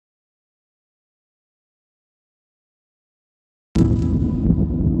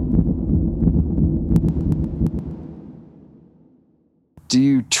Do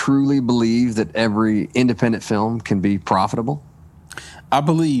you truly believe that every independent film can be profitable? I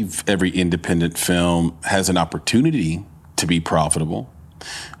believe every independent film has an opportunity to be profitable.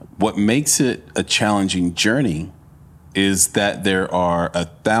 What makes it a challenging journey is that there are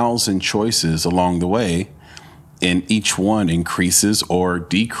 1,000 choices along the way, and each one increases or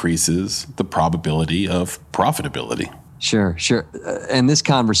decreases the probability of profitability. Sure, sure. And this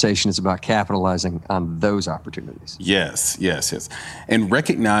conversation is about capitalizing on those opportunities. Yes. And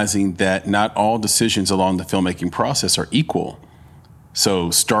recognizing that not all decisions along the filmmaking process are equal.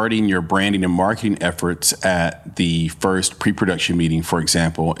 So starting your branding and marketing efforts at the first pre-production meeting, for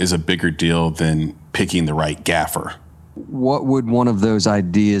example, is a bigger deal than picking the right gaffer. What would one of those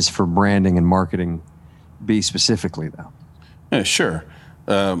ideas for branding and marketing be specifically, though? Yeah, sure.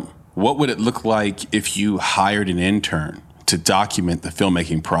 What would it look like if you hired an intern to document the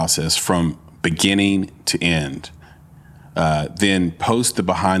filmmaking process from beginning to end? Then post the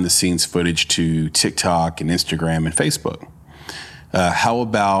behind the scenes footage to TikTok and Instagram and Facebook. How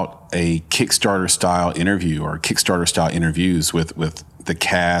about a Kickstarter style interview or Kickstarter style interviews with the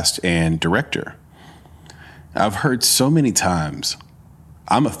cast and director? I've heard so many times,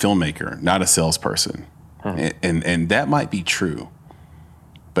 I'm a filmmaker, not a salesperson. And that might be true.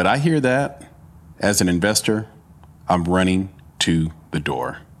 But I hear that as an investor, I'm running to the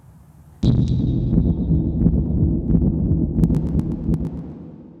door.